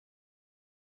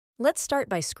Let's start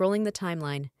by scrolling the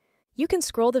timeline. You can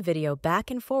scroll the video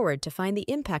back and forward to find the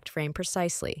impact frame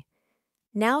precisely.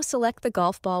 Now select the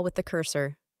golf ball with the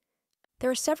cursor.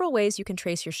 There are several ways you can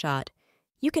trace your shot.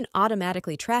 You can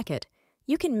automatically track it.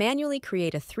 You can manually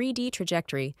create a 3D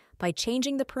trajectory by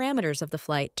changing the parameters of the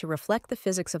flight to reflect the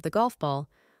physics of the golf ball,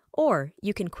 or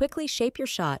you can quickly shape your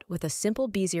shot with a simple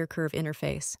Bezier curve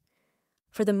interface.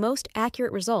 For the most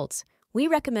accurate results, we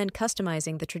recommend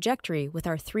customizing the trajectory with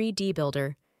our 3D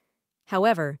builder.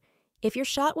 However, if your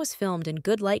shot was filmed in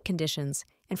good light conditions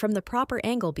and from the proper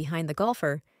angle behind the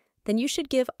golfer, then you should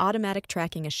give automatic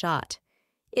tracking a shot.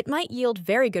 It might yield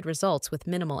very good results with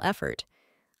minimal effort.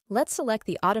 Let's select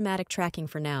the automatic tracking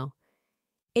for now.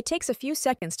 It takes a few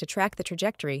seconds to track the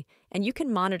trajectory, and you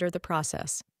can monitor the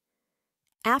process.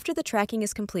 After the tracking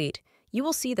is complete, you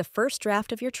will see the first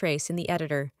draft of your trace in the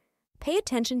editor. Pay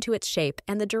attention to its shape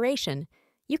and the duration.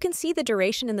 You can see the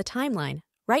duration in the timeline.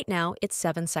 Right now, it's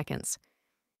 7 seconds.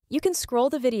 You can scroll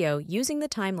the video using the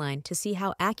timeline to see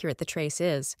how accurate the trace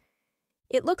is.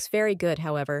 It looks very good,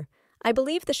 however. I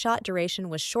believe the shot duration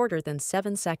was shorter than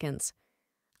 7 seconds.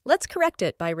 Let's correct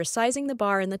it by resizing the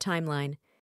bar in the timeline.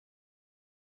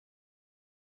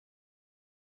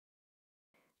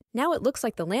 Now it looks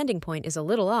like the landing point is a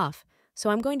little off, so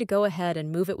I'm going to go ahead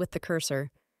and move it with the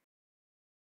cursor.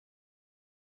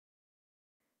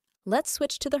 Let's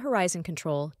switch to the horizon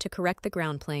control to correct the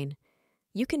ground plane.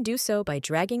 You can do so by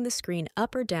dragging the screen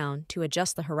up or down to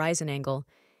adjust the horizon angle.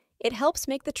 It helps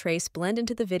make the trace blend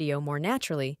into the video more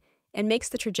naturally and makes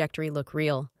the trajectory look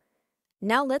real.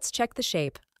 Now let's check the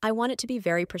shape. I want it to be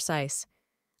very precise.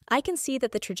 I can see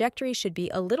that the trajectory should be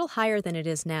a little higher than it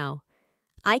is now.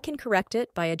 I can correct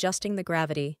it by adjusting the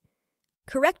gravity.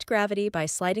 Correct gravity by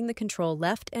sliding the control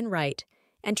left and right,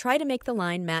 and try to make the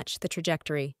line match the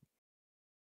trajectory.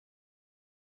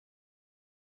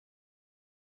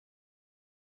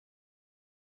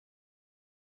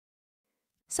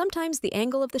 Sometimes the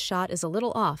angle of the shot is a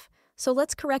little off, so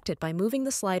let's correct it by moving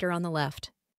the slider on the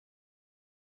left.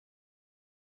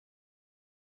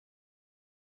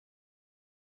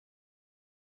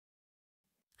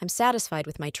 I'm satisfied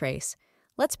with my trace.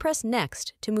 Let's press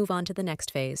Next to move on to the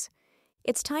next phase.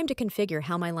 It's time to configure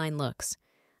how my line looks.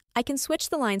 I can switch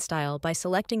the line style by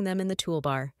selecting them in the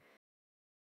toolbar.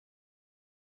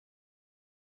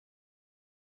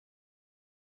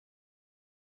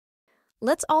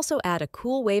 Let's also add a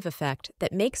cool wave effect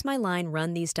that makes my line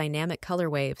run these dynamic color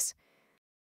waves.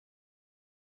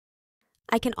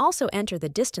 I can also enter the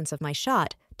distance of my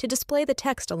shot to display the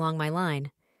text along my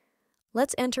line.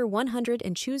 Let's enter 100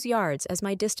 and choose yards as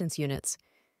my distance units.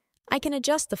 I can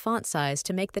adjust the font size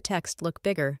to make the text look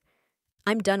bigger.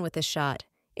 I'm done with this shot.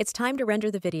 It's time to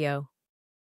render the video.